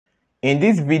In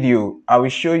this video, I will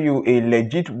show you a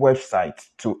legit website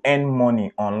to earn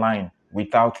money online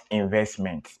without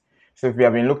investment. So if you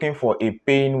have been looking for a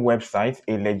paying website,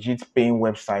 a legit paying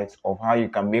website of how you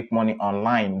can make money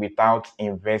online without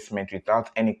investment,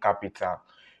 without any capital,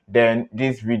 then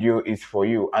this video is for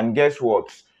you. And guess what?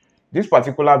 This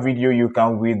particular video you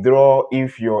can withdraw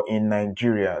if you're in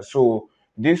Nigeria. So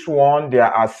this one,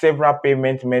 there are several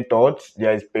payment methods.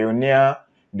 There is Payoneer,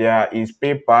 there is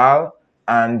PayPal,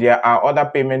 and there are other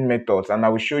payment methods, and I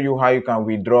will show you how you can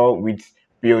withdraw with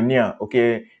Payoneer.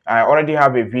 Okay, I already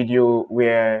have a video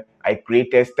where I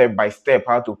created step by step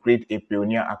how to create a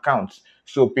Payoneer account.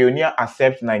 So Payoneer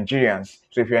accepts Nigerians.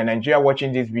 So if you're in Nigeria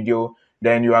watching this video,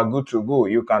 then you are good to go.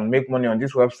 You can make money on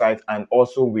this website and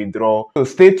also withdraw. So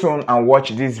stay tuned and watch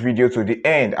this video to the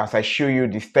end as I show you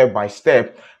the step by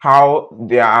step how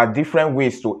there are different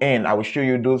ways to earn. I will show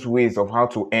you those ways of how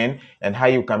to earn and how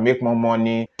you can make more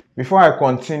money. Before I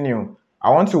continue, I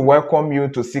want to welcome you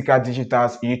to Seeker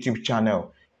Digital's YouTube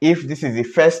channel. If this is the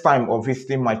first time of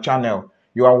visiting my channel,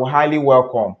 you are highly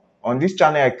welcome. On this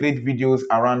channel, I create videos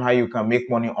around how you can make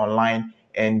money online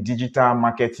and digital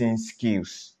marketing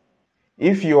skills.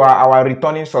 If you are our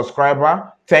returning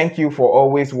subscriber, thank you for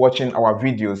always watching our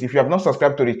videos. If you have not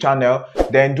subscribed to the channel,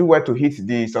 then do well to hit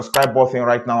the subscribe button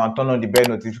right now and turn on the bell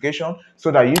notification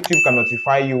so that YouTube can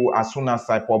notify you as soon as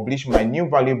I publish my new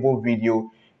valuable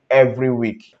video every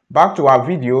week. Back to our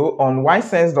video on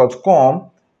ysense.com.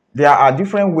 There are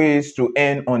different ways to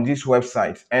earn on this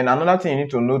website, and another thing you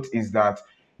need to note is that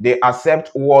they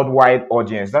accept worldwide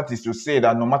audience. That is to say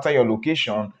that no matter your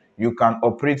location, you can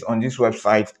operate on this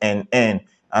website and earn.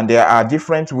 And there are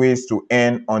different ways to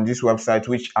earn on this website,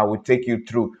 which I will take you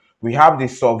through. We have the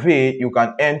survey. You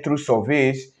can earn through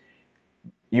surveys.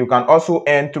 You can also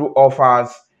earn through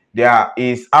offers. There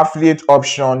is affiliate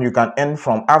option. You can earn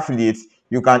from affiliates.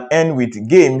 You can earn with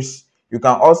games. You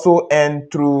can also earn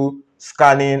through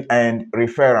scanning and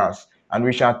referrals. And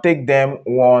we shall take them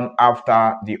one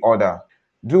after the other.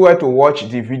 Do well to watch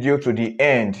the video to the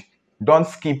end. Don't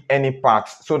skip any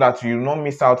parts so that you don't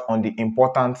miss out on the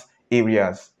important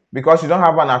areas. Because you don't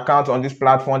have an account on this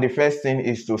platform, the first thing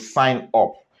is to sign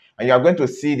up. And you are going to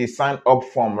see the sign up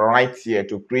form right here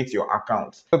to create your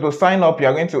account. So to sign up, you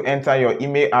are going to enter your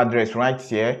email address right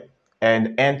here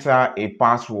and enter a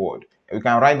password. You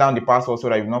can write down the password so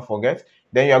that you will not forget.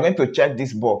 Then you are going to check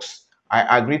this box.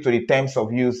 I agree to the terms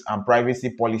of use and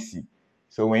privacy policy.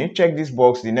 So when you check this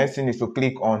box, the next thing is to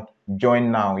click on join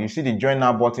now. You see the join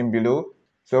now button below.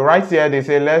 So right here, they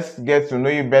say, let's get to know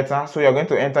you better. So you're going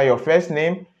to enter your first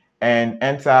name and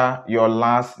enter your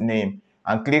last name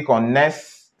and click on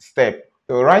next step.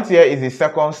 So right here is the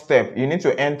second step. You need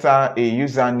to enter a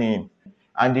username,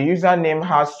 and the username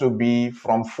has to be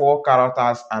from 4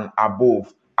 characters and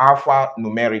above,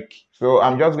 alphanumeric. So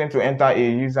I'm just going to enter a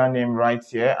username right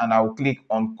here and I'll click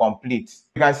on complete.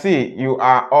 You can see you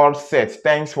are all set.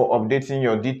 Thanks for updating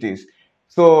your details.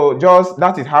 So just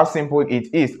that is how simple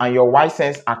it is, and your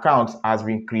Ysense account has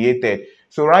been created.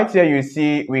 So right here you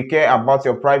see we care about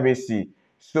your privacy.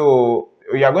 So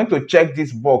you are going to check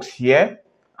this box here.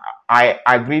 I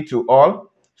agree to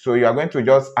all. So you are going to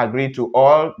just agree to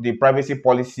all the privacy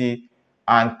policy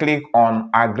and click on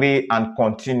agree and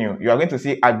continue. You are going to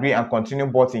see agree and continue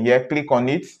button here. Click on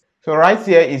it. So right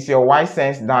here is your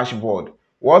Ysense dashboard.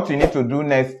 What you need to do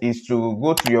next is to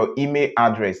go to your email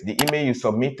address, the email you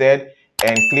submitted,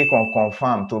 and click on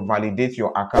confirm to validate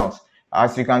your account.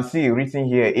 As you can see written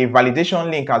here, a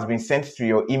validation link has been sent to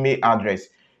your email address.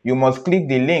 You must click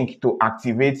the link to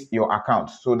activate your account.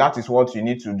 So that is what you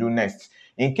need to do next.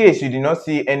 In case you did not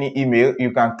see any email,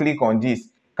 you can click on this.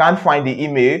 Can't find the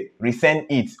email, resend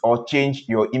it or change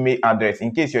your email address.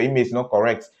 In case your email is not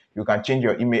correct, you can change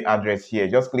your email address here.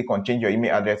 Just click on change your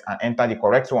email address and enter the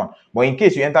correct one. But in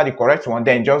case you enter the correct one,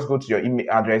 then just go to your email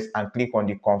address and click on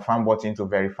the confirm button to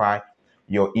verify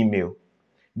your email.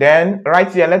 Then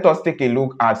right here, let us take a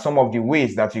look at some of the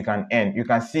ways that you can earn. You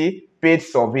can see paid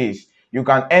surveys. You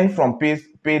can earn from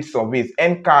paid surveys,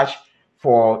 earn cash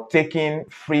for taking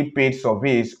free paid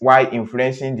surveys while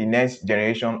influencing the next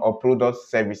generation of product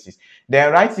services.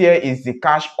 Then right here is the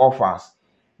cash offers.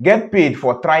 Get paid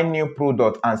for trying new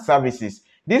products and services.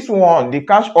 This one, the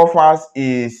cash offers,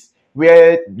 is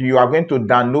where you are going to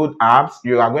download apps,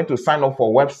 you are going to sign up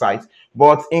for websites.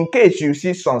 But in case you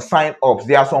see some sign ups,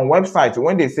 there are some websites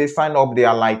when they say sign up, they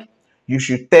are like you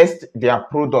should test their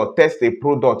product, test a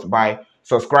product by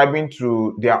subscribing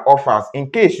to their offers. In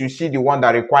case you see the one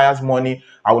that requires money,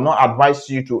 I will not advise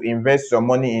you to invest your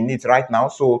money in it right now.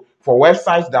 So for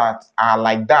websites that are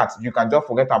like that, you can just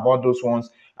forget about those ones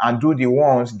and do the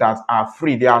ones that are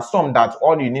free. There are some that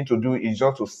all you need to do is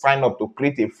just to sign up to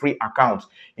create a free account.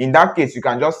 In that case, you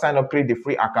can just sign up, create the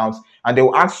free account, and they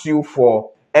will ask you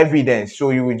for evidence.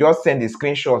 So you will just send the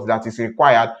screenshots that is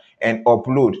required and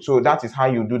upload. So that is how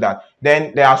you do that.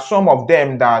 Then there are some of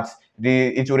them that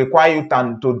it will require you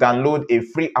to download a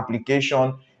free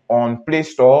application on Play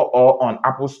Store or on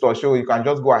Apple Store. So you can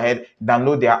just go ahead,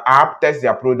 download their app, test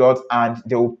their product, and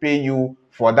they will pay you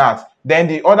for that. Then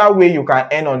the other way you can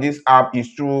earn on this app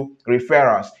is through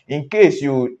referrals. In case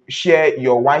you share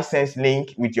your YSense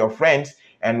link with your friends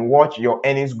and watch your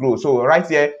earnings grow. So right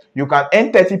here, you can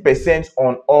earn 30%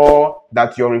 on all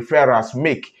that your referrals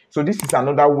make. So this is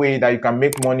another way that you can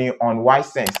make money on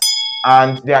YSense.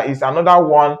 And there is another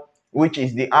one, which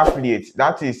is the affiliate.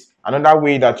 That is another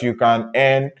way that you can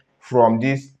earn from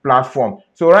this platform.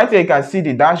 So right here, you can see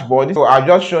the dashboard. So I've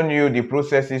just shown you the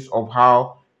processes of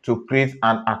how to create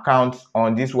an account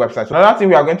on this website. So another thing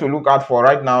we are going to look at for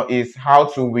right now is how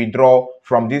to withdraw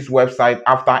from this website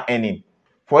after earning.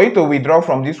 For you to withdraw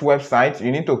from this website,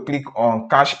 you need to click on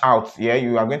cash out. Here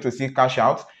you are going to see cash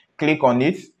out. Click on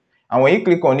it. And when you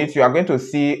click on it, you are going to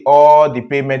see all the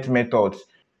payment methods.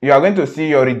 You are going to see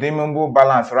your redeemable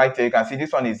balance right here. You can see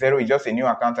this one is 0. It's just a new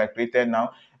account I created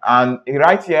now. And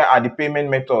right here are the payment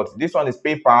methods. This one is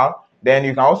PayPal. Then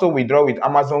you can also withdraw with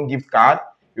Amazon gift card.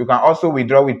 You can also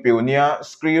withdraw with Payoneer,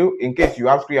 Skrill, in case you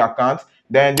have Skrill account.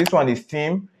 Then this one is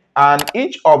Steam. And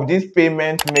each of these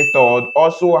payment methods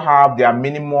also have their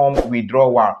minimum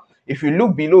withdrawal. If you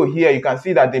look below here, you can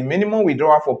see that the minimum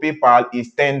withdrawal for PayPal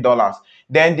is $10.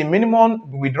 Then the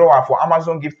minimum withdrawal for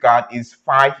Amazon gift card is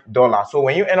 $5. So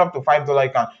when you end up to $5,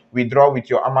 you can withdraw with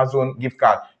your Amazon gift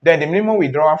card. Then the minimum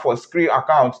withdrawal for Skrill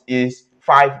account is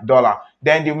 $5.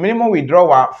 Then the minimum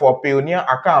withdrawal for Payoneer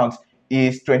account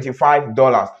is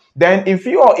 $25. Then if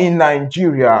you are in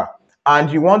Nigeria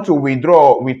and you want to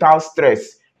withdraw without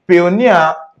stress,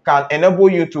 Payoneer can enable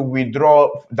you to withdraw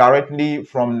directly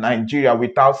from Nigeria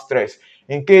without stress.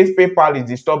 In case PayPal is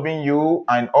disturbing you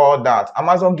and all that,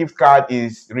 Amazon gift card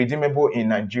is redeemable in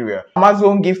Nigeria.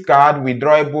 Amazon gift card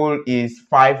withdrawable is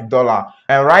 $5.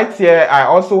 And right here, I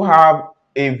also have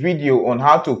a video on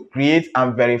how to create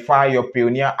and verify your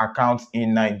Payoneer account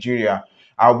in Nigeria.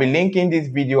 I'll be linking this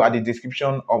video at the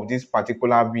description of this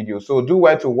particular video. So do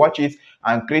well to watch it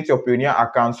and create your Payoneer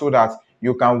account so that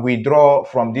you can withdraw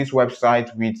from this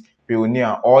website with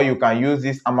Payoneer, or you can use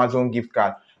this Amazon gift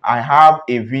card. I have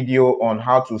a video on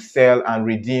how to sell and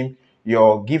redeem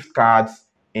your gift cards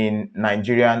in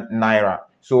Nigerian Naira.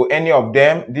 So any of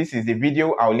them, this is the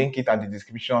video. I'll link it at the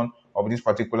description of this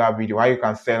particular video, how you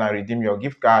can sell and redeem your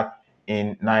gift card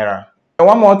in Naira. And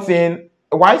one more thing,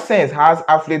 YSense has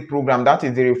affiliate program, that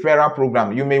is the referral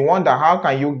program. You may wonder, how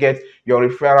can you get your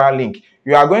referral link?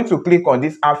 You are going to click on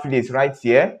this affiliate right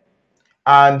here.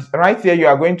 And right here, you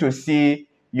are going to see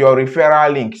your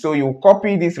referral link. So you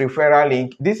copy this referral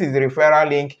link. This is the referral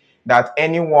link that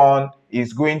anyone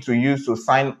is going to use to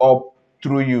sign up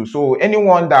through you. So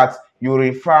anyone that you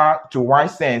refer to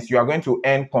YSense, you are going to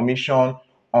earn commission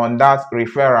on that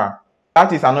referral.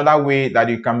 That is another way that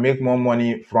you can make more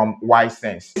money from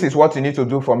YSense. This is what you need to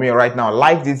do for me right now.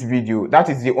 Like this video. That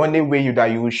is the only way that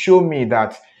you will show me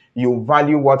that you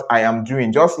value what I am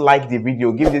doing. Just like the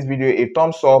video, give this video a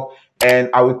thumbs up, and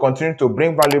I will continue to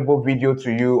bring valuable video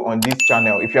to you on this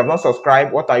channel. If you have not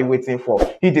subscribed, what are you waiting for?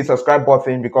 Hit the subscribe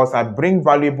button because I bring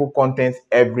valuable content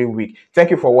every week.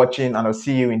 Thank you for watching, and I'll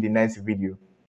see you in the next video.